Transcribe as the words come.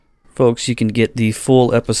Folks, you can get the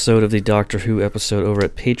full episode of the Doctor Who episode over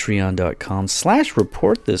at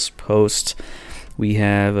patreon.com/reportthispost. We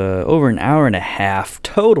have over an hour and a half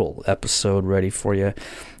total episode ready for you.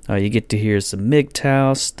 You get to hear some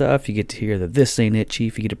MGTOW stuff. You get to hear the This Ain't It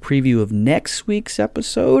Chief. You get a preview of next week's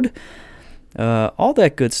episode. All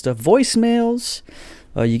that good stuff. Voicemails.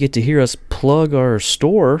 You get to hear us plug our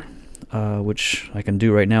store, which I can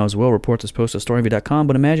do right now as well. Reportthispost at storeenvy.com.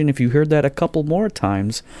 But imagine if you heard that a couple more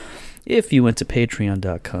times if you went to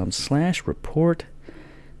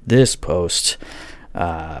patreon.com/reportthispost.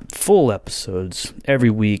 Full episodes every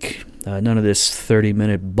week. None of this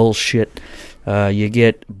 30-minute bullshit. You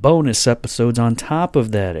get bonus episodes on top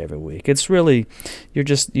of that every week. It's really,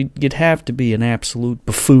 you'd have to be an absolute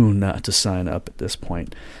buffoon not to sign up at this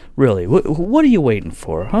point. Really, what are you waiting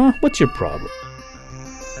for, huh? What's your problem?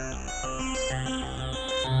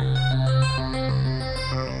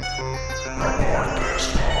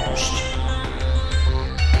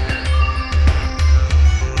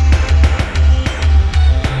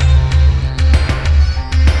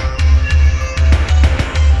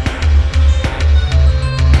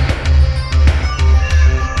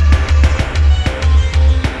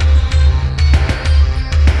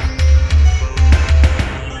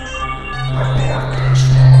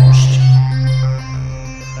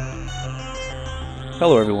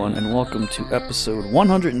 Hello everyone, and welcome to episode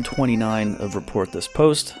 129 of Report This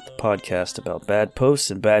Post, the podcast about bad posts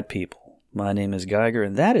and bad people. My name is Geiger,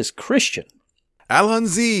 and that is Christian. Alan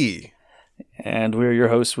Z. And we're your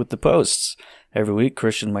hosts with the posts. Every week,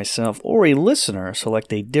 Christian, myself, or a listener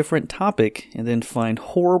select a different topic and then find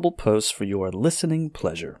horrible posts for your listening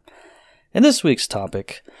pleasure. And this week's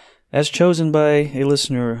topic, as chosen by a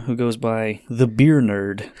listener who goes by The Beer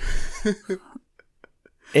Nerd,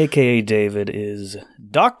 a.k.a. David, is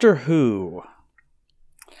Doctor Who.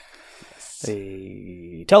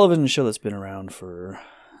 A television show that's been around for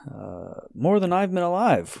more than I've been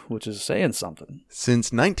alive, which is saying something.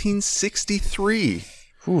 Since 1963.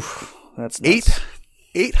 Oof, that's nuts.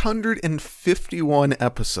 851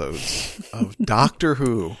 episodes of Doctor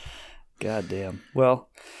Who. Goddamn. Well,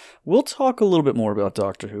 we'll talk a little bit more about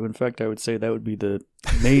Doctor Who. In fact, I would say that would be the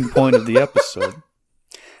main point of the episode.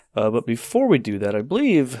 But before we do that, I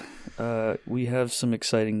believe we have some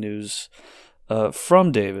exciting news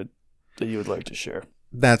from David that you would like to share.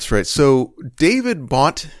 That's right. So David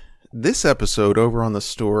bought this episode over on the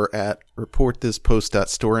store at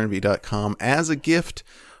reportthispost.storeenvy.com as a gift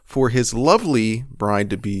for his lovely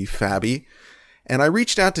bride-to-be, Fabi. And I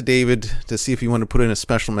reached out to David to see if he wanted to put in a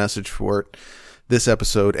special message for this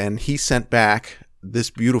episode, and he sent back this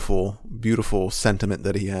beautiful, beautiful sentiment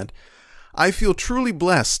that he had. I feel truly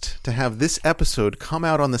blessed to have this episode come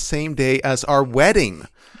out on the same day as our wedding,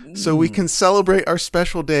 so we can celebrate our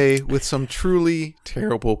special day with some truly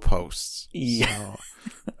terrible posts. Yeah.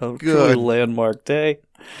 So, a truly landmark day.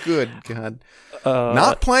 Good God.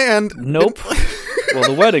 Not planned. Nope. Well,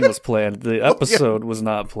 the wedding was planned. The episode was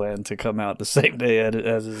not planned to come out the same day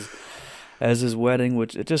as his wedding,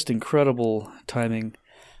 which is just incredible timing.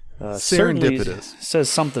 Serendipitous. Says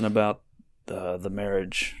something about the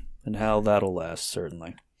marriage and how that'll last,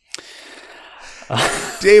 certainly.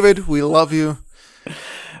 David, we love you.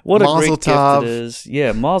 What Mazel a great tov. gift it is.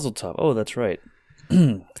 Yeah, Mazel Tov. Oh, that's right.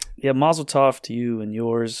 Yeah, Mazel Tov to you and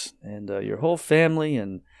yours and your whole family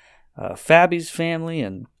and Fabi's family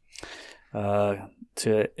and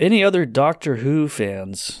to any other Doctor Who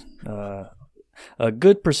fans. A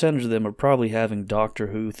good percentage of them are probably having Doctor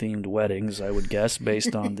Who themed weddings, I would guess,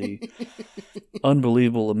 based on the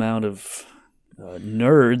unbelievable amount of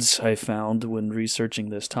nerds I found when researching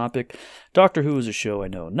this topic. Doctor Who is a show I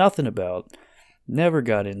know nothing about, never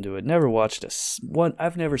got into it, never watched one.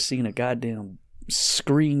 I've never seen a goddamn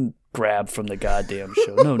screen grab from the goddamn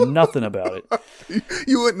show. No, nothing about it.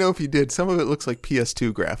 You wouldn't know if you did. Some of it looks like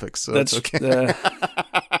PS2 graphics, so that's okay.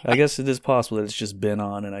 I guess it is possible that it's just been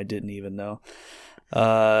on and I didn't even know.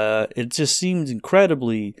 It just seems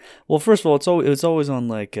incredibly well. First of all, it's always on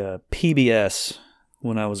like PBS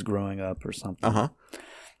when I was growing up or something. Uh-huh.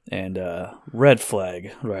 And red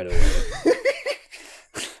flag right away.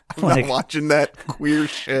 I'm not watching that queer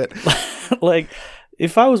shit. Like,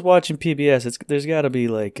 if I was watching PBS, there's got to be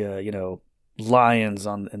like lions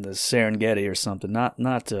in the Serengeti or something,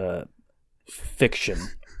 not fiction.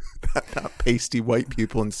 Not pasty white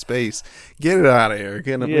people in space. Get it out of here.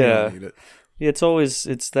 We don't need it. Yeah,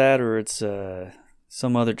 it's that, or it's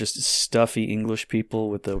some other just stuffy English people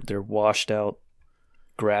with their washed out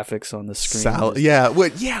graphics on the screen. What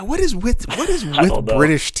is with British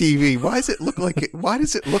TV? Why does it look like that?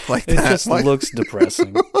 It just looks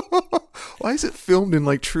depressing. Why is it filmed in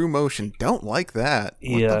like true motion? Don't like that.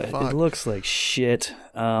 What Yeah, the fuck? it looks like shit.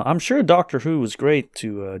 I'm sure Doctor Who was great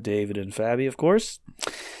to David and Fabi, of course,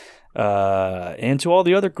 and to all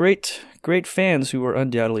the other great fans who are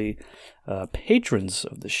undoubtedly patrons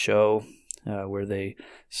of the show, where they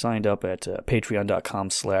signed up at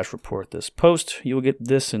patreon.com/reportthispost. You will get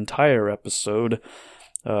this entire episode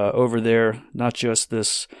over there, not just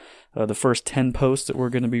this the first 10 posts that we're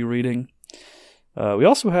going to be reading. We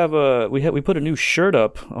also have we put a new shirt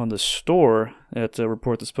up on the store at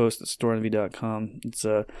Report This Post at storenvy.com. It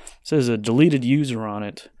says a deleted user on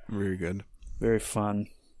it. Very good. Very fun.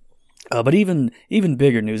 But even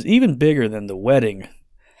bigger news, even bigger than the wedding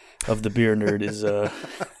of the beer nerd is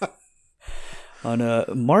on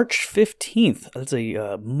March 15th. That's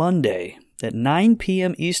a Monday at 9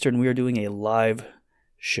 p.m. Eastern. We are doing a live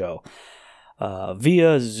show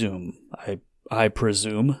via Zoom. I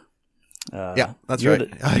presume. Yeah, that's you're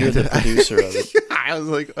right. You're the producer of it. I was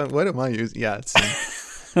like, what am I using? Yeah, it's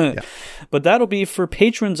yeah. But that'll be for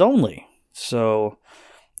patrons only. So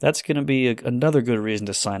that's going to be another good reason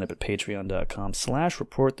to sign up at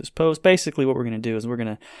patreon.com/reportthispost. Basically, what we're going to do is we're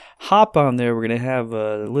going to hop on there. We're going to have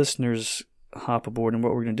listeners hop aboard. And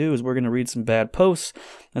what we're going to do is we're going to read some bad posts.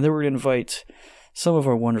 And then we're going to invite some of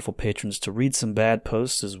our wonderful patrons to read some bad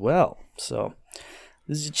posts as well. So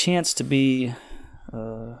this is a chance to be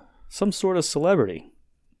some sort of celebrity.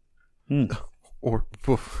 Or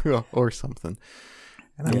something.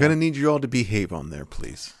 And I'm going to need you all to behave on there,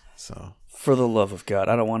 please. So, for the love of God,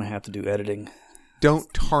 I don't want to have to do editing.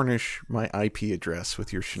 Don't tarnish my IP address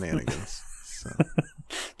with your shenanigans. So.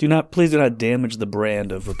 Please do not damage the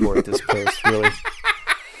brand of Report This Post, really.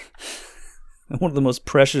 One of the most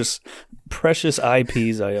precious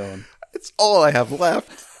IPs I own. It's all I have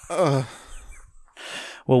left. Well,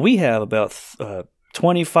 we have about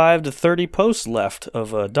 25 to 30 posts left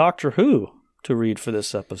of Doctor Who to read for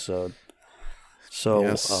this episode.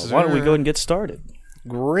 So why don't we go ahead and get started?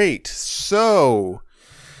 Great. So,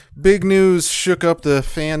 big news shook up the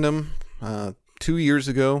fandom 2 years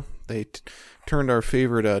ago. They turned our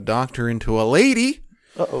favorite doctor into a lady.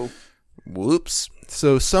 Uh-oh. Whoops.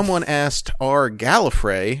 So someone asked R.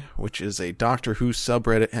 Gallifrey, which is a Doctor Who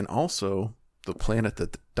subreddit and also the planet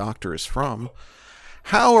that the Doctor is from,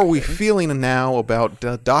 how are we feeling now about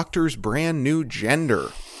the Doctor's brand new gender?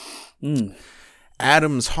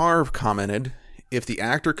 Adams Harv commented, if the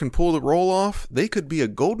actor can pull the role off, they could be a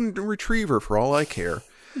golden retriever for all I care.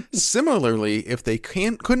 Similarly, if they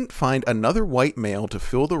couldn't find another white male to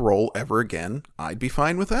fill the role ever again, I'd be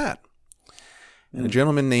fine with that. And a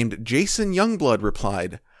gentleman named Jason Youngblood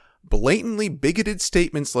replied, blatantly bigoted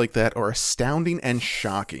statements like that are astounding and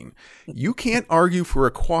shocking. You can't argue for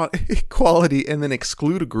equality and then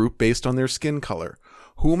exclude a group based on their skin color.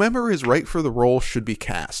 Whomever is right for the role should be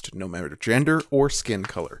cast, no matter gender or skin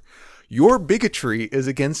color. Your bigotry is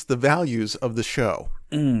against the values of the show.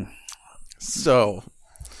 So...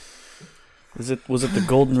 was it the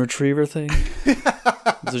Golden Retriever thing?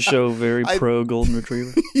 Is the show very pro Golden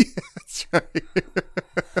Retriever? Yeah, that's right.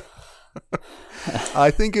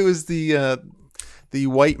 I think it was the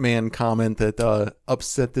white man comment that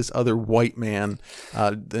upset this other white man,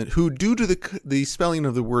 who, due to the spelling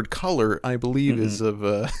of the word color, I believe is of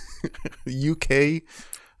UK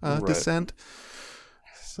descent.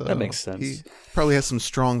 So that makes sense. He probably has some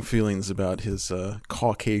strong feelings about his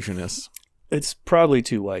Caucasianness. It's probably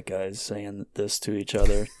two white guys saying this to each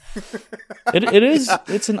other.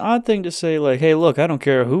 It's an odd thing to say, like, hey, look, I don't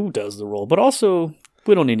care who does the role, but also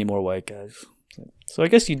we don't need any more white guys. So I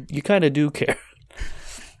guess you kind of do care.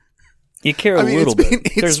 You care a little bit.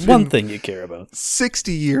 There's one thing you care about.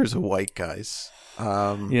 60 years of white guys.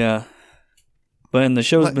 Yeah. But the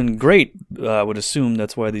show's been great. I would assume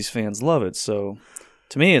that's why these fans love it. So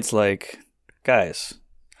to me, it's like, guys,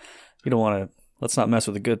 let's not mess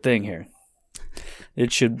with a good thing here. There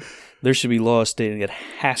should be laws stating it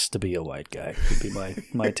has to be a white guy. Would be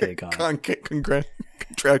my take on it.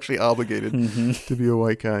 Contractually obligated to be a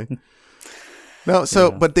white guy. No, so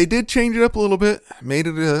but they did change it up a little bit. Made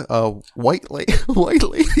it a white lady.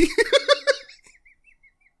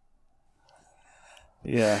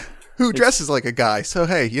 Yeah. Who dresses like a guy? So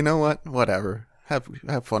hey, you know what? Whatever. Have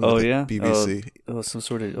fun with it,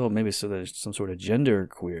 BBC. Maybe so there's some sort of gender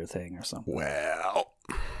queer thing or something. Well,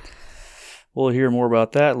 we'll hear more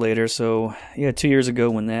about that later. So, 2 years ago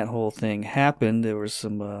when that whole thing happened, there was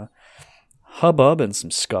some hubbub and some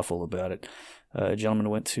scuffle about it. A gentleman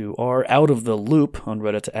went to R Out of the Loop on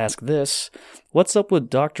Reddit to ask this: what's up with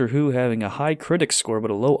Doctor Who having a high critic score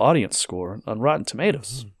but a low audience score on Rotten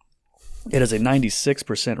Tomatoes? It has a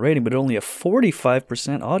 96% rating, but only a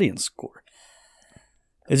 45% audience score.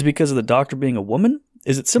 Is it because of the Doctor being a woman?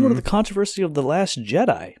 Is it similar to the controversy of The Last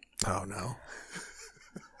Jedi? Oh, no.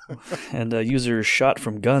 And a user Shot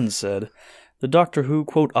from Guns said, the Doctor Who,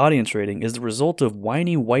 quote, audience rating is the result of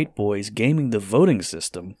whiny white boys gaming the voting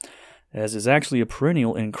system, as is actually a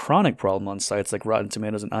perennial and chronic problem on sites like Rotten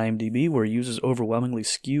Tomatoes and IMDb, where users overwhelmingly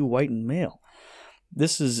skew white and male.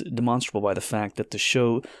 This is demonstrable by the fact that the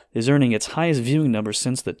show is earning its highest viewing numbers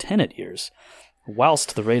since the Tenet years.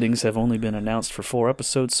 Whilst the ratings have only been announced for 4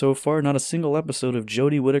 episodes so far, not a single episode of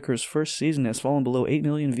Jodie Whittaker's first season has fallen below 8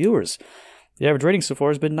 million viewers. The average rating so far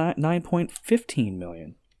has been 9.15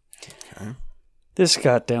 million. Okay. This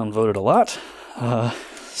got downvoted a lot.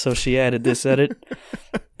 So she added this edit.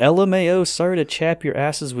 LMAO, sorry to chap your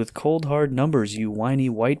asses with cold hard numbers, you whiny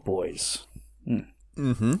white boys.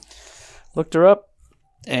 Mm-hmm. Looked her up,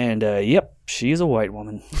 and yep, she's a white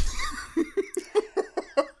woman.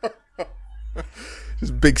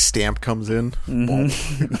 This big stamp comes in.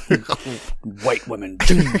 Mm-hmm. White women.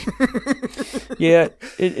 Yeah,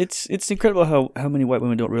 it's incredible how many white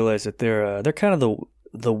women don't realize that they're kind of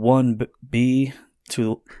the 1B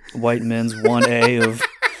to white men's 1A of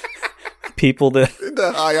people that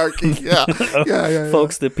the hierarchy, yeah.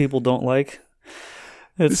 Folks that people don't like.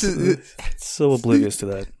 It's so oblivious to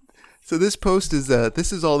that. So this post is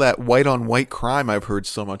this is all that white on white crime I've heard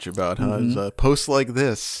so much about. Mm-hmm. It's, posts like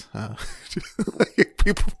this,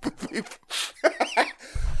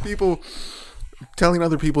 people telling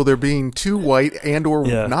other people they're being too white and or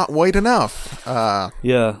not white enough.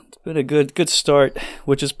 Yeah, it's been a good start,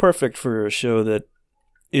 which is perfect for a show that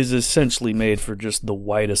is essentially made for just the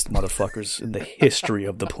whitest motherfuckers in the history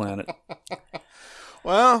of the planet.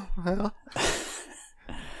 Well,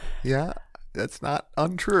 yeah, that's not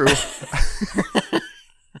untrue.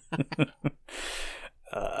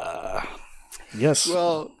 Yes.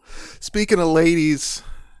 Well, speaking of ladies,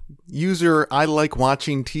 user I like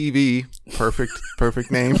watching TV, perfect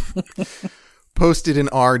name, posted in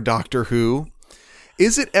our Doctor Who.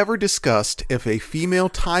 Is it ever discussed if a female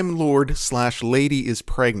Time Lord / lady is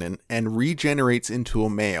pregnant and regenerates into a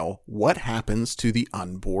male, what happens to the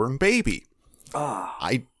unborn baby?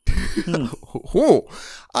 I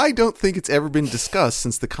don't think it's ever been discussed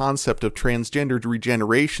since the concept of transgendered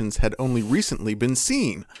regenerations had only recently been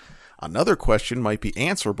seen. Another question might be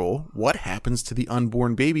answerable. What happens to the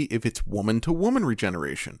unborn baby if it's woman-to-woman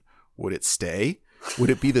regeneration? Would it stay? Would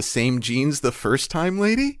it be the same genes the first time,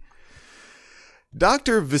 lady?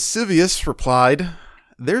 Dr. Vesuvius replied,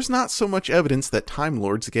 there's not so much evidence that Time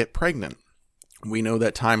Lords get pregnant. We know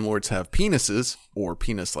that Time Lords have penises, or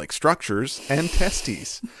penis-like structures, and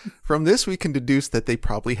testes. From this, we can deduce that they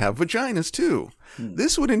probably have vaginas, too.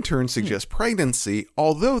 This would in turn suggest pregnancy,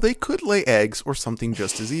 although they could lay eggs or something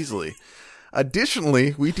just as easily.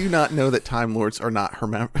 Additionally, we do not know that Time Lords are not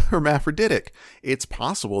hermaphroditic. It's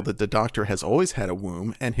possible that the Doctor has always had a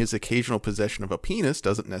womb, and his occasional possession of a penis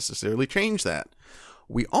doesn't necessarily change that.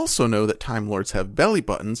 We also know that Time Lords have belly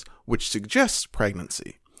buttons, which suggests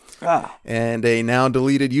pregnancy. And a now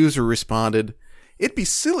deleted user responded, it'd be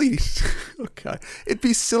silly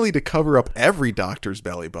to cover up every Doctor's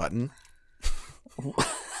belly button.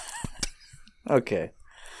 Okay.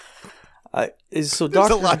 There's a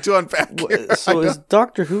lot to unpack here. So is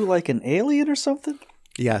Doctor Who like an alien or something?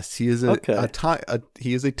 Yes, he is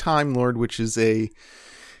he is a Time Lord, which is a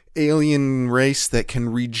alien race that can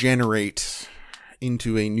regenerate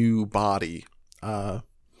into a new body.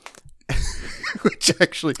 Which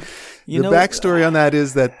actually, the backstory on that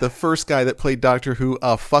is that the first guy that played Doctor Who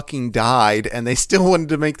fucking died, and they still wanted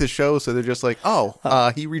to make the show, so they're just like,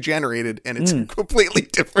 he regenerated, and it's a completely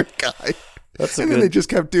different guy. Then they just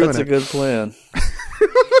kept doing it. That's a good plan.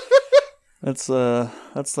 That's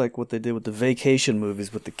like what they did with the Vacation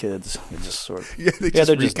movies with the kids. They just sort of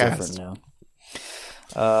they're just different now.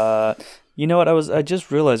 You know what? I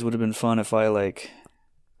just realized it would have been fun if I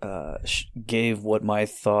gave what my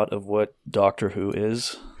thought of what Doctor Who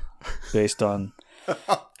is based on,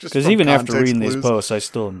 because even after reading these posts, I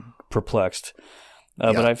still am perplexed.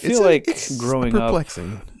 But I feel like growing up,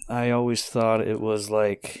 I always thought it was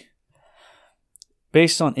like,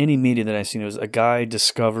 based on any media that I've seen, it was a guy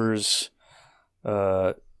discovers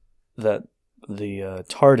that the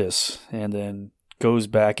TARDIS and then goes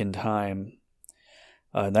back in time.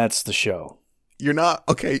 That's the show. You're not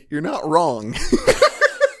wrong.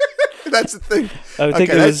 That's the thing.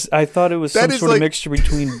 I thought it was some sort of mixture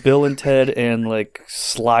between Bill and Ted and like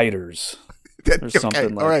Sliders. Or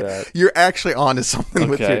something like that. You're actually onto something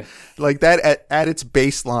with your, like that at its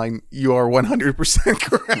baseline. You are 100%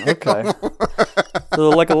 correct. Okay. So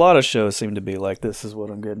like a lot of shows seem to be like this is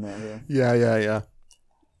what I'm getting at here. Yeah.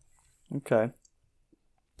 Okay.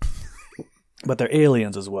 but they're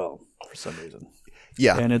aliens as well for some reason.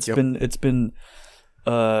 Yeah. And it's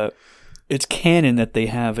canon that they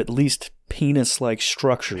have at least penis-like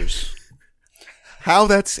structures. How?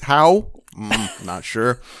 Not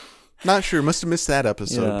sure. Not sure. Must have missed that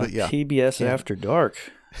episode, but yeah. PBS After Dark.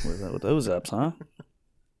 With those ups, huh?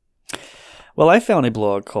 Well, I found a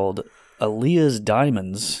blog called Aaliyah's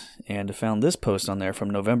Diamonds and found this post on there from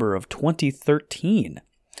November of 2013.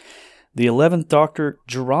 The 11th Doctor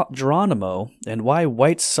Geronimo and why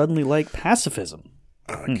whites suddenly like pacifism.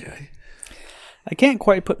 Okay. I can't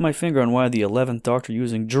quite put my finger on why the 11th Doctor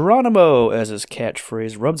using Geronimo as his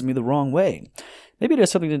catchphrase rubs me the wrong way. Maybe it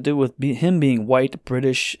has something to do with him being white,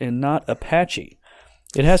 British, and not Apache.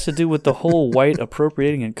 It has to do with the whole white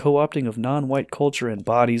appropriating and co-opting of non-white culture and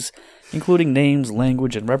bodies, including names,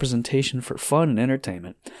 language, and representation for fun and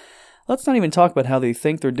entertainment. Let's not even talk about how they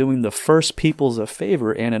think they're doing the first peoples a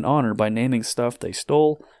favor and an honor by naming stuff they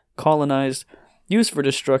stole, colonized, used for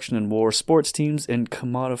destruction and war, sports teams, and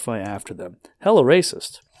commodify after them. Hella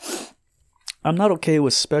racist. I'm not okay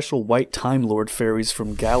with special white Time Lord fairies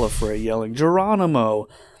from Gallifrey yelling, Geronimo!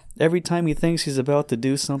 Every time he thinks he's about to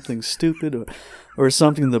do something stupid or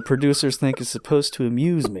something the producers think is supposed to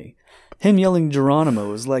amuse me. Him yelling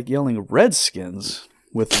Geronimo is like yelling Redskins,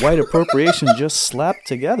 with white appropriation just slapped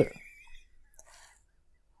together.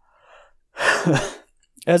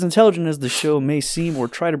 As intelligent as the show may seem or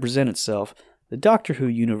try to present itself, the Doctor Who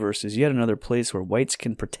universe is yet another place where whites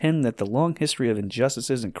can pretend that the long history of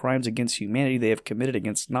injustices and crimes against humanity they have committed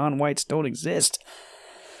against non-whites don't exist.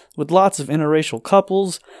 With lots of interracial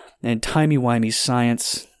couples and timey-wimey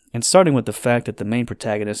science, and starting with the fact that the main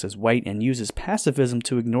protagonist is white and uses pacifism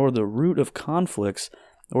to ignore the root of conflicts,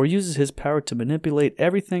 or uses his power to manipulate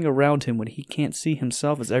everything around him when he can't see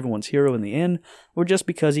himself as everyone's hero in the end, or just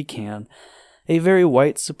because he can. A very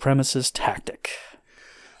white supremacist tactic.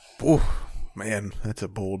 Oh, man, that's a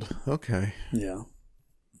bold... Okay. Yeah.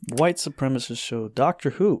 White supremacist show,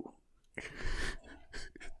 Doctor Who.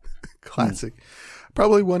 Classic.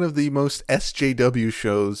 Probably one of the most SJW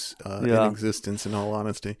shows in existence, in all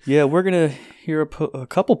honesty. Yeah, we're going to hear a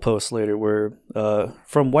couple posts later where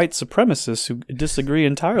from white supremacists who disagree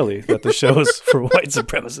entirely that the show is for white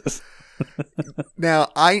supremacists.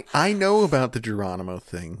 Now, I know about the Geronimo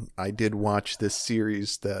thing. I did watch this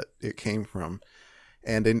series that it came from.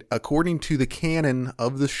 And according to the canon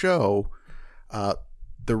of the show,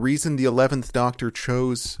 the reason the 11th Doctor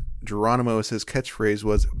chose Geronimo as his catchphrase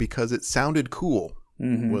was because it sounded cool.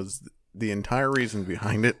 Mm-hmm. Was the entire reason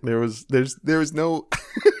behind it. There was no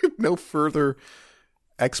no further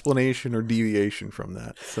explanation or deviation from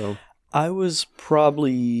that. So I was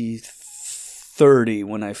probably 30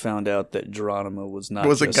 when I found out that Geronimo was not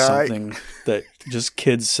just something that just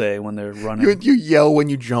kids say when they're running. You yell when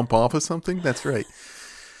you jump off of something? That's right.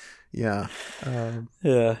 Yeah.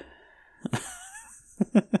 Yeah.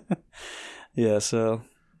 Yeah, so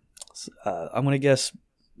I'm going to guess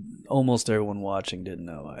almost everyone watching didn't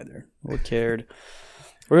know either, or cared.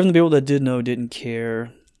 Or even the people that did know didn't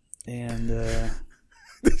care. And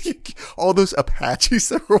all those Apaches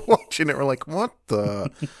that were watching it were like, what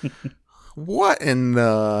in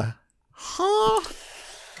the... Huh?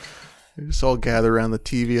 They just all gather around the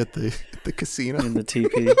TV at the casino. In the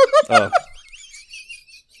TP. Oh.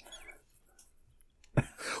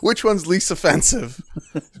 Which one's least offensive?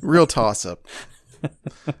 Real toss-up.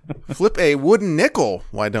 Flip a wooden nickel.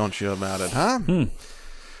 Why don't you about it, huh?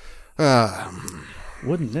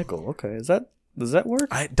 Wooden nickel. Okay, does that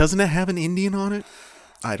work? Doesn't it have an Indian on it?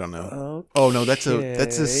 I don't know. Okay. Oh no, that's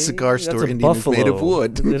a cigar store. Indian buffalo. Is made of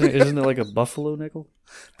wood. Isn't it like a buffalo nickel?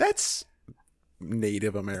 That's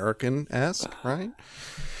Native American-esque, right?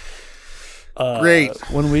 Great.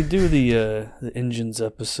 When we do the Engines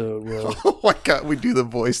episode, oh my god, we do the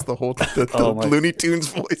voice, the Looney Tunes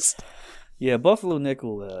voice. Yeah, buffalo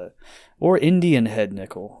nickel, or Indian head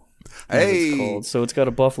nickel. Hey, it's called. So it's got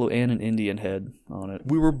a buffalo and an Indian head on it.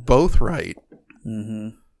 We were both right. Mm-hmm.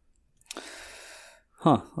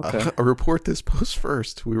 Huh. Okay. Report this post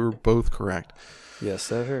first. We were both correct. Yes,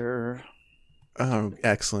 sir. Oh,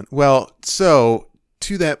 excellent. Well, so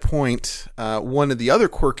to that point, one of the other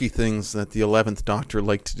quirky things that the 11th Doctor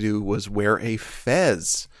liked to do was wear a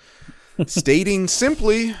fez, stating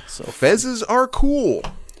simply, "Fezzes are cool,"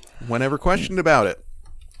 whenever questioned about it.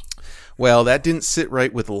 Well, that didn't sit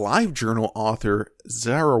right with LiveJournal author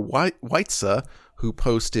Zara Weitza, who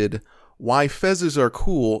posted, "Why Fezzes Are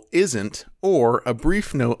Cool Isn't," or a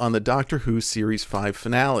brief note on the Doctor Who Series 5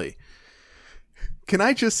 finale. Can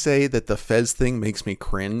I just say that the fez thing makes me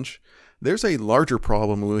cringe? There's a larger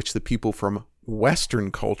problem in which the people from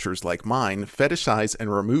Western cultures like mine fetishize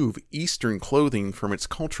and remove Eastern clothing from its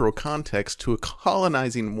cultural context to a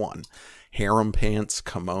colonizing one. Harem pants,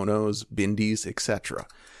 kimonos, bindis, etc.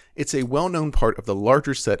 It's a well-known part of the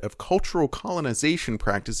larger set of cultural colonization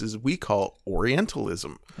practices we call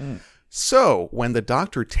Orientalism. So, when the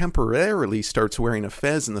Doctor temporarily starts wearing a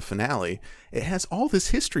fez in the finale, it has all this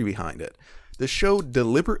history behind it. The show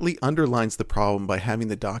deliberately underlines the problem by having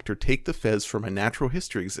the Doctor take the fez from a natural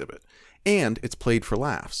history exhibit. And it's played for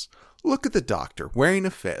laughs. Look at the Doctor wearing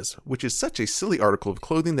a fez, which is such a silly article of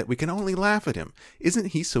clothing that we can only laugh at him. Isn't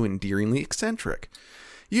he so endearingly eccentric?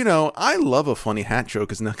 You know, I love a funny hat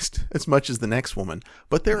joke as much as the next woman,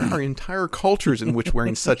 but there are entire cultures in which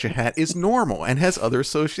wearing such a hat is normal and has other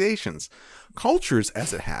associations. Cultures,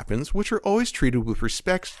 as it happens, which are always treated with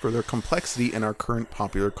respect for their complexity in our current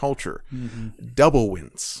popular culture. Double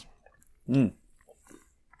wins. I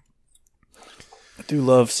do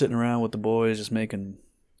love sitting around with the boys just making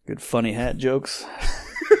good funny hat jokes.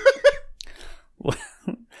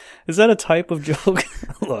 Is that a type of joke?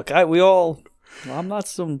 Look, I'm not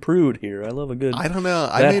some prude here. I love a good. I don't know.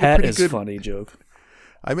 That hat is funny joke.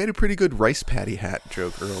 I made a pretty good rice patty hat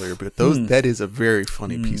joke earlier, but that is a very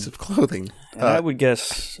funny piece of clothing. And I would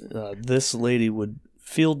guess this lady would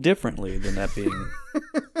feel differently than that being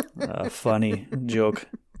a funny joke.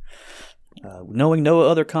 Knowing no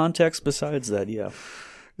other context besides that, yeah.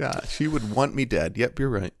 Yeah, she would want me dead. Yep, you're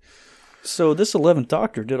right. So this 11th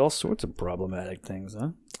Doctor did all sorts of problematic things,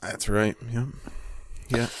 huh? That's right. Yep.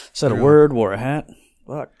 Yeah. Said a word, wore a hat.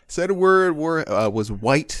 Fuck. Said a word, was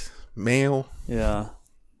white, male. Yeah.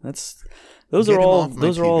 Those are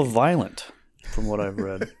all violent from what I've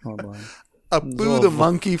read online. Boo the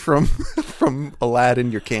monkey from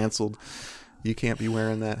Aladdin, you're canceled. You can't be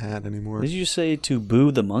wearing that hat anymore. Did you say to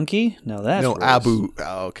boo the monkey? Now that's no, gross. Abu.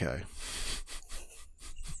 Oh, okay.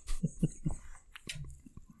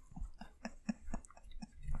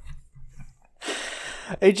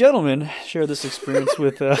 A gentleman shared this experience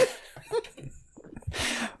with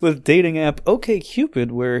dating app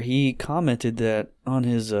OkCupid, where he commented that on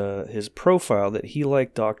his profile that he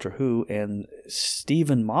liked Doctor Who and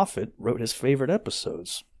Stephen Moffat wrote his favorite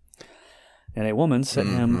episodes. And a woman sent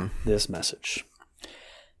him this message.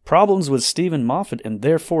 Problems with Stephen Moffat and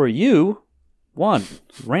therefore you. 1.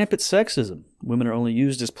 Rampant sexism. Women are only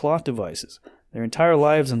used as plot devices. Their entire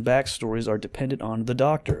lives and backstories are dependent on the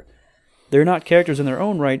Doctor. They're not characters in their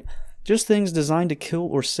own right, just things designed to kill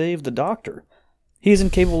or save the Doctor. He is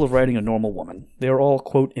incapable of writing a normal woman. They are all,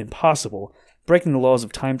 quote, impossible, breaking the laws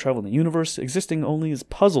of time travel in the universe, existing only as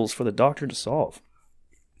puzzles for the Doctor to solve.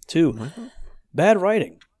 2. Bad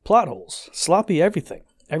writing, plot holes, sloppy everything.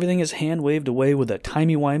 Everything is hand-waved away with a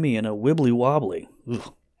timey-wimey and a wibbly-wobbly.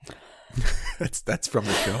 Ugh. That's from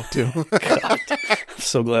the show, too. God, I'm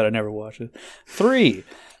so glad I never watched it. 3.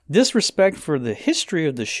 Disrespect for the history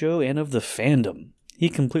of the show and of the fandom. He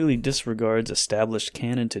completely disregards established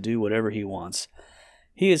canon to do whatever he wants.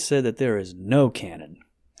 He has said that there is no canon.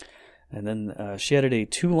 And then she added a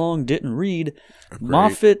too long didn't read. Great.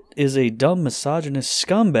 Moffat is a dumb misogynist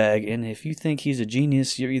scumbag, and if you think he's a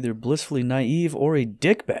genius, you're either blissfully naive or a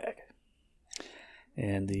dickbag.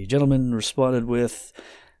 And the gentleman responded with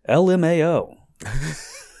LMAO.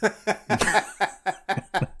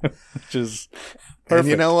 Which is perfect. And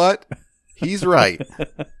you know what? He's right.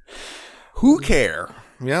 Who care?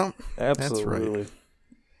 Yeah, absolutely. That's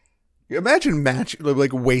right. Imagine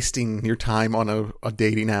wasting your time on a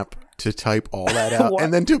dating app to type all that out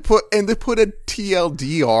and then to put a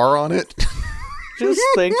TLDR on it. Just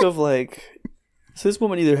think of so this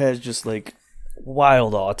woman either has just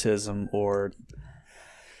wild autism or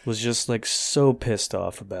was just so pissed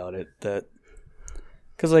off about it that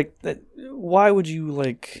because why would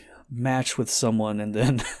you match with someone and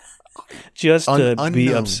then just to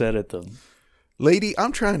be upset at them? Lady,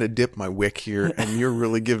 I'm trying to dip my wick here, and you're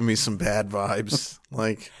really giving me some bad vibes.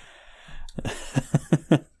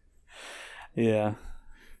 Yeah.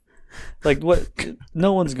 What?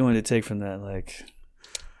 No one's going to take from that.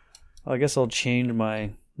 I guess I'll change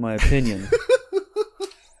my opinion.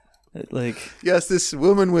 Yes, this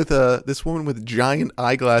woman with giant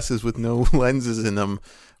eyeglasses with no lenses in them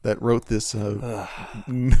that wrote this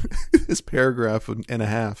this paragraph and a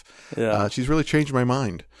half. Yeah, she's really changed my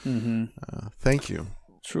mind. Mm-hmm. Thank you.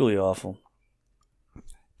 Truly awful.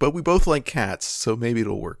 But we both like cats, so maybe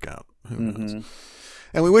it'll work out. Who knows?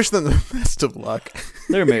 And we wish them the best of luck.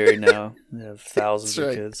 They're married now. They have thousands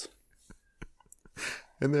of kids.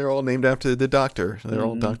 And they're all named after the Doctor. They're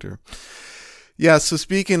all Doctor. Yeah, so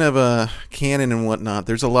speaking of canon and whatnot,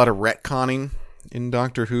 there's a lot of retconning in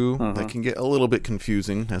Doctor Who Uh-huh. that can get a little bit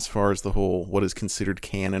confusing as far as the whole what is considered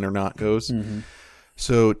canon or not goes. Mm-hmm.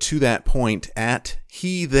 So to that point, at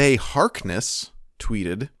He They Harkness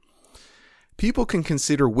tweeted, people can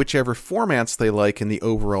consider whichever formats they like in the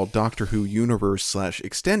overall Doctor Who universe /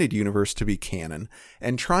 extended universe to be canon,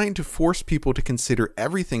 and trying to force people to consider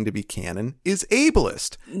everything to be canon is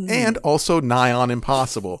ableist and also nigh on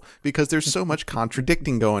impossible because there's so much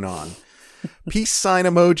contradicting going on. Peace sign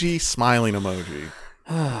emoji, smiling emoji.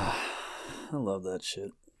 I love that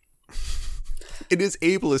shit. It is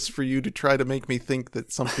ableist for you to try to make me think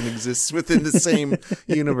that something exists within the same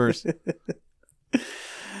universe.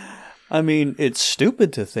 I mean, it's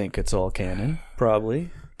stupid to think it's all canon, probably,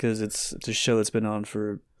 because it's a show that's been on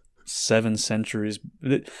for 7 centuries.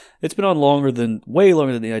 It's been on way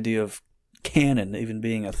longer than the idea of canon even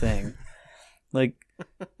being a thing. Like,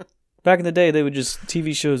 back in the day,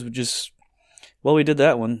 TV shows would just, well, we did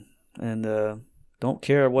that one, and don't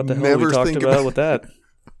care what the hell we talked about with that.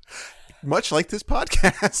 Much like this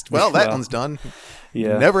podcast. Well, that one's done.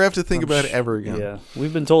 Yeah. Never have to think about it ever again. Yeah.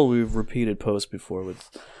 We've been told we've repeated posts before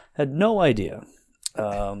had no idea.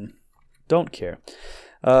 Don't care.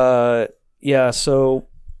 Just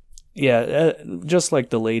like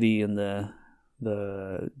the lady in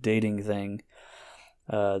the dating thing,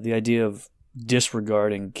 the idea of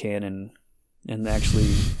disregarding canon and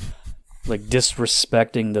actually like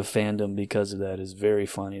disrespecting the fandom because of that is very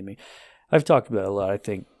funny to me. I've talked about it a lot. I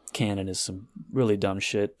think canon is some really dumb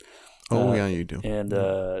shit. Oh, yeah, you do. And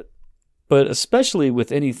but especially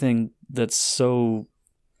with anything that's so,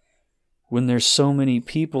 when there's so many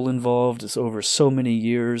people involved, it's over so many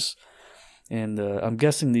years, and I'm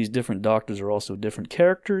guessing these different doctors are also different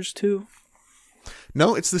characters too?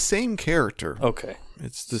 No, it's the same character. Okay.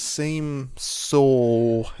 It's the same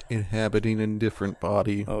soul inhabiting a different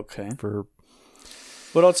body. Okay.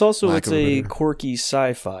 But it's also a quirky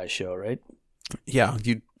sci-fi show, right? Yeah,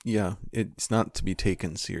 it's not to be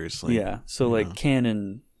taken seriously. Yeah, so like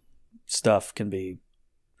canon stuff can be,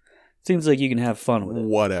 seems like you can have fun with it.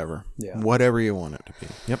 Whatever. Yeah. Whatever you want it to be.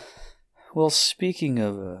 Yep. Well, speaking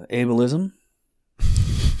of ableism,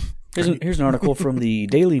 here's an article from the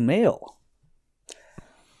Daily Mail.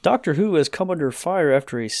 Doctor Who has come under fire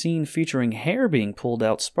after a scene featuring hair being pulled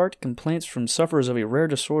out sparked complaints from sufferers of a rare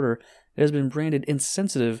disorder that has been branded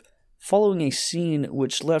insensitive following a scene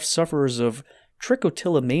which left sufferers of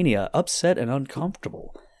trichotillomania upset and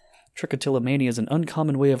uncomfortable. Trichotillomania is an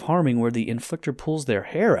uncommon way of harming where the inflictor pulls their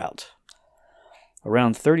hair out.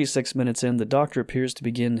 Around 36 minutes in, the Doctor appears to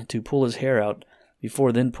begin to pull his hair out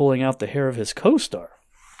before then pulling out the hair of his co-star.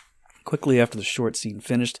 Quickly after the short scene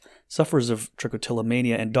finished, sufferers of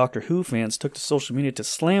trichotillomania and Doctor Who fans took to social media to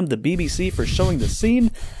slam the BBC for showing the scene,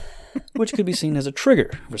 which could be seen as a trigger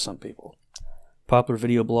for some people. Popular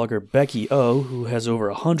video blogger Becky O, who has over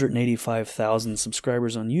 185,000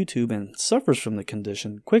 subscribers on YouTube and suffers from the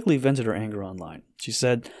condition, quickly vented her anger online. She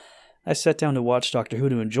said, "I sat down to watch Doctor Who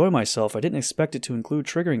to enjoy myself. I didn't expect it to include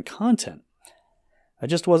triggering content. I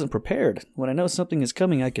just wasn't prepared. When I know something is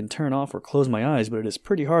coming, I can turn off or close my eyes, but it is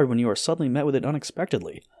pretty hard when you are suddenly met with it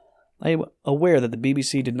unexpectedly. I am aware that the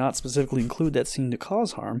BBC did not specifically include that scene to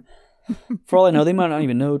cause harm. For all I know, they might not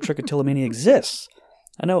even know trichotillomania exists.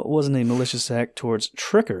 I know it wasn't a malicious act towards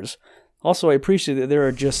trickers. Also, I appreciate that there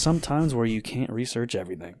are just some times where you can't research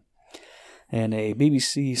everything." And a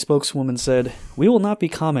BBC spokeswoman said, "We will not be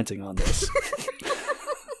commenting on this."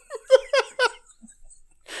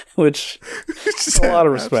 Which, a lot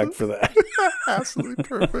of respect for that. Absolutely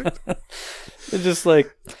perfect. It's just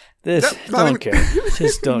like, this, don't care.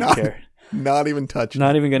 Just don't care. Not even touch.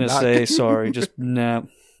 Not even going to say sorry. Just, nah.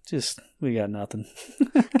 Just, we got nothing.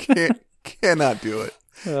 Cannot do it.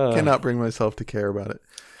 Cannot bring myself to care about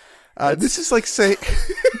it. This is like saying...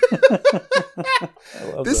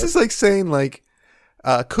 This is like saying, like,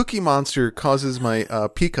 Cookie Monster causes my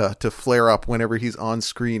Pika to flare up whenever he's on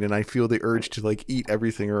screen, and I feel the urge to, like, eat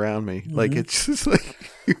everything around me. Mm-hmm. Like, it's just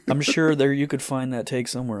like... I'm sure you could find that take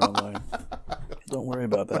somewhere online. Don't worry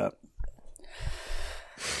about that.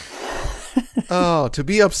 Oh, to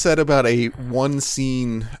be upset about a one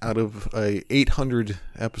scene out of a 800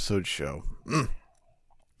 episode show. Mm.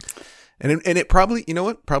 And it probably, you know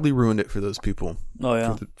what? Probably ruined it for those people. Oh,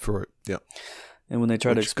 yeah. For it, yeah. And when they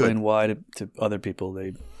try to explain why to other people,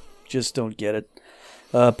 they just don't get it.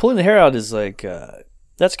 Pulling the hair out is like,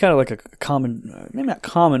 that's kind of like a common, maybe not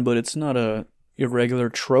common, but it's not a irregular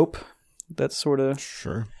trope. That's sort of...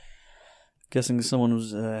 Sure. Guessing someone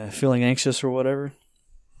was feeling anxious or whatever.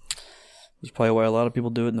 That's probably why a lot of people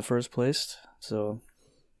do it in the first place. So...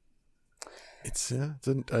 It's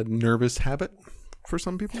a nervous habit for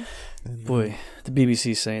some people. And, Boy, the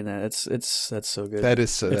BBC saying that that's so good. that is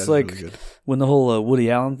it's that is like really good. when the whole Woody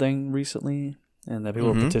Allen thing recently, and that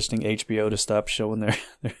people Mhm. were petitioning HBO to stop showing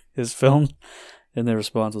his film, and their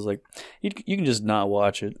response was like, "You can just not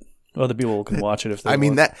watch it. Other people can watch it if they." I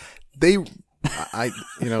mean want. that they, I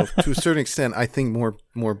to a certain extent, I think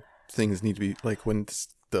more things need to be like when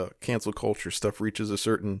the cancel culture stuff reaches a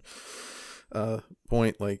certain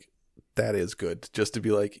point, like that is good. Just to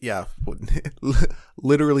be like, yeah,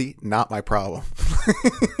 literally not my problem.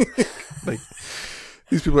 Like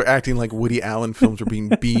these people are acting like Woody Allen films are being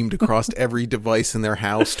beamed across every device in their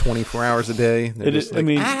house 24 hours a day. They're just like,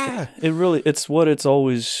 it's what it's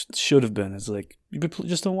always should have been. It's like you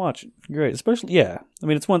just don't watch it. Great, especially I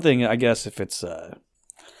mean, it's one thing, I guess, if it's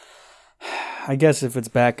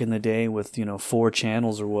back in the day with 4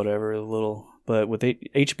 channels or whatever, but with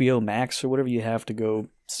HBO Max or whatever, you have to go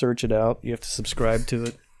search it out. You have to subscribe to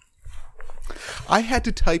it. I had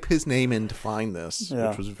to type his name in to find this, Yeah.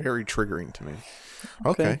 which was very triggering to me.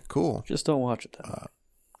 Okay, cool. Just don't watch it then.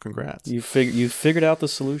 Congrats. You figured out the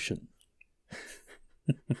solution.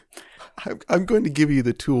 I'm going to give you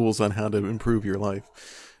the tools on how to improve your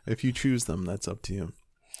life. If you choose them, that's up to you.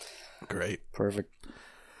 Great. Perfect.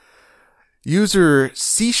 User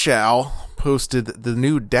Seashell posted the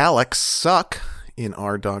new Daleks suck in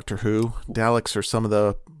our Doctor Who. Daleks are some of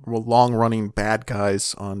the long-running bad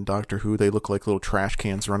guys on Doctor Who. They look like little trash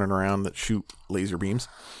cans running around that shoot laser beams.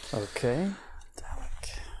 Okay.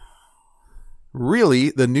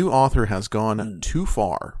 Really, the new author has gone too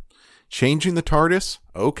far. Changing the TARDIS?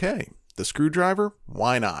 Okay. The screwdriver?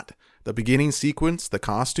 Why not? The beginning sequence, the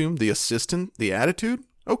costume, the assistant, the attitude?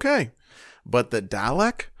 Okay. But the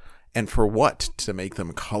Dalek? And for what? To make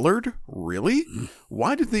them colored? Really?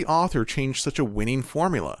 Why did the author change such a winning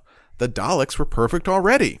formula? The Daleks were perfect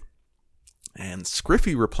already. And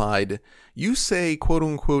Scriffy replied, you say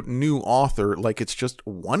quote-unquote new author like it's just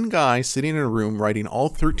one guy sitting in a room writing all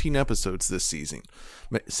 13 episodes this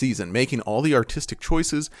season, making all the artistic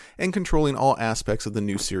choices and controlling all aspects of the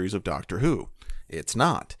new series of Doctor Who. It's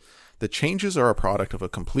not. The changes are a product of a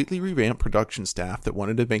completely revamped production staff that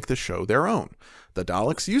wanted to make the show their own. The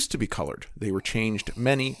Daleks used to be colored. They were changed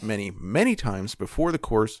many, many, many times over the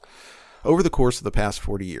course of the past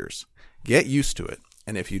 40 years. Get used to it.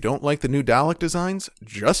 And if you don't like the new Dalek designs,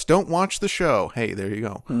 just don't watch the show. Hey, there you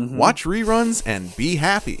go. Mm-hmm. Watch reruns and be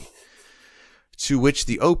happy. To which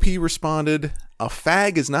the OP responded, a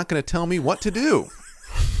fag is not going to tell me what to do.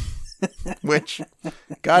 Which,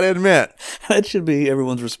 gotta admit, that should be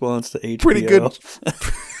everyone's response to HBO. Pretty good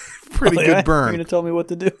good burn. You're going to tell me what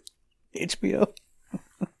to do? HBO?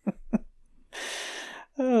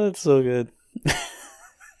 Oh, that's so good.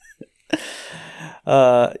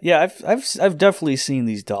 I've definitely seen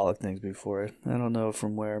these Dalek things before. I don't know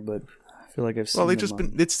from where, but I feel like I've seen. Well, they've just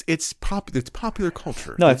been. It's popular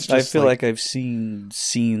culture. No, I feel like I've seen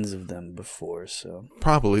scenes of them before. So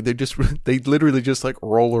probably they literally just like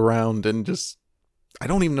roll around and just. I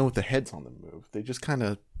don't even know if the heads on them move. They just kind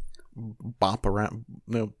of bop around,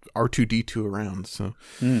 R2-D2 around. So,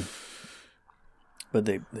 but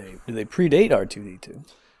they predate R2-D2.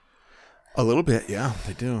 A little bit, yeah,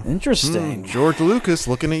 they do. Interesting. George Lucas,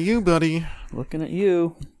 looking at you, buddy. Looking at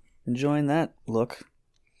you. Enjoying that look.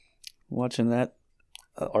 Watching that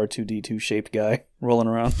R2-D2 shaped guy rolling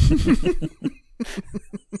around.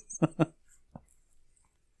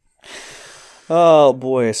 Oh,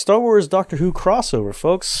 boy. Star Wars Doctor Who crossover,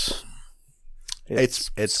 folks. It's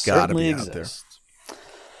got to be out there.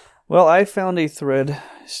 Well, I found a thread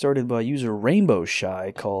started by user Rainbow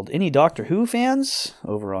Shy called Any Doctor Who Fans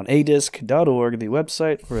over on adisc.org, the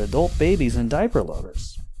website for adult babies and diaper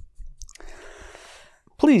lovers.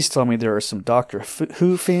 Please tell me there are some Doctor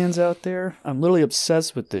Who fans out there. I'm literally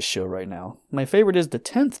obsessed with this show right now. My favorite is the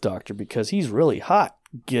 10th Doctor because he's really hot.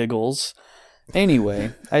 Giggles.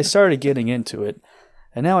 Anyway, I started getting into it,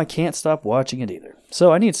 and now I can't stop watching it either.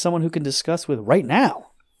 So I need someone who can discuss with right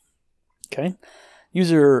now. Okay?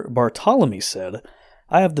 User Bartholomew said,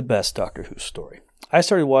 I have the best Doctor Who story. I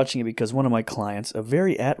started watching it because one of my clients, a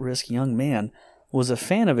very at-risk young man, was a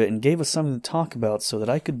fan of it and gave us something to talk about so that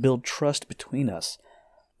I could build trust between us.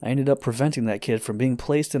 I ended up preventing that kid from being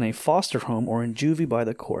placed in a foster home or in juvie by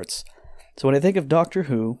the courts. So when I think of Doctor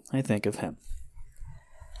Who, I think of him.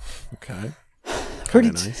 Okay. Pretty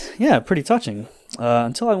nice. Yeah, pretty touching.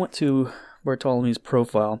 Until I went to Bartholomew's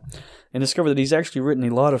profile and discovered that he's actually written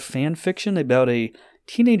a lot of fan fiction about a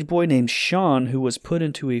teenage boy named Sean who was put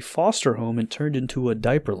into a foster home and turned into a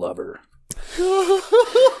diaper lover.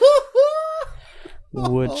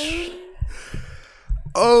 Which...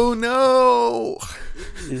 Oh, no!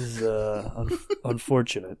 Is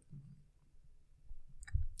unfortunate.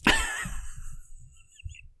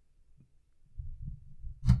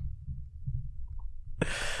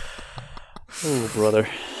 Oh, brother.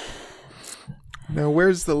 Now,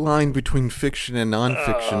 where's the line between fiction and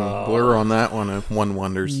nonfiction? Blur on that one, if one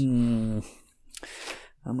wonders. I'm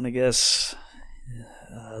gonna guess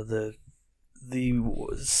the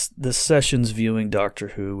sessions viewing Doctor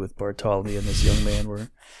Who with Bartolome and this young man were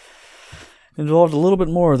involved a little bit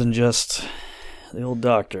more than just the old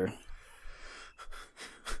Doctor.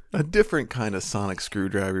 A different kind of sonic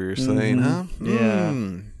screwdriver, you're saying, huh? Yeah.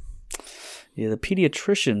 Yeah, the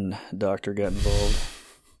pediatrician doctor got involved.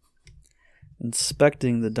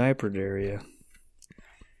 Inspecting the diapered area.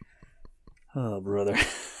 Oh, brother.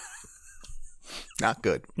 Not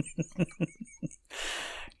good.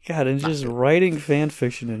 God, and just writing fan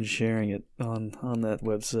fiction and sharing it on that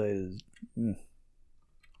website is...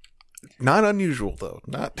 Not unusual, though.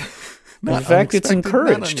 Not in fact, it's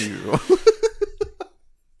encouraged. Not unusual.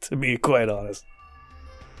 To be quite honest.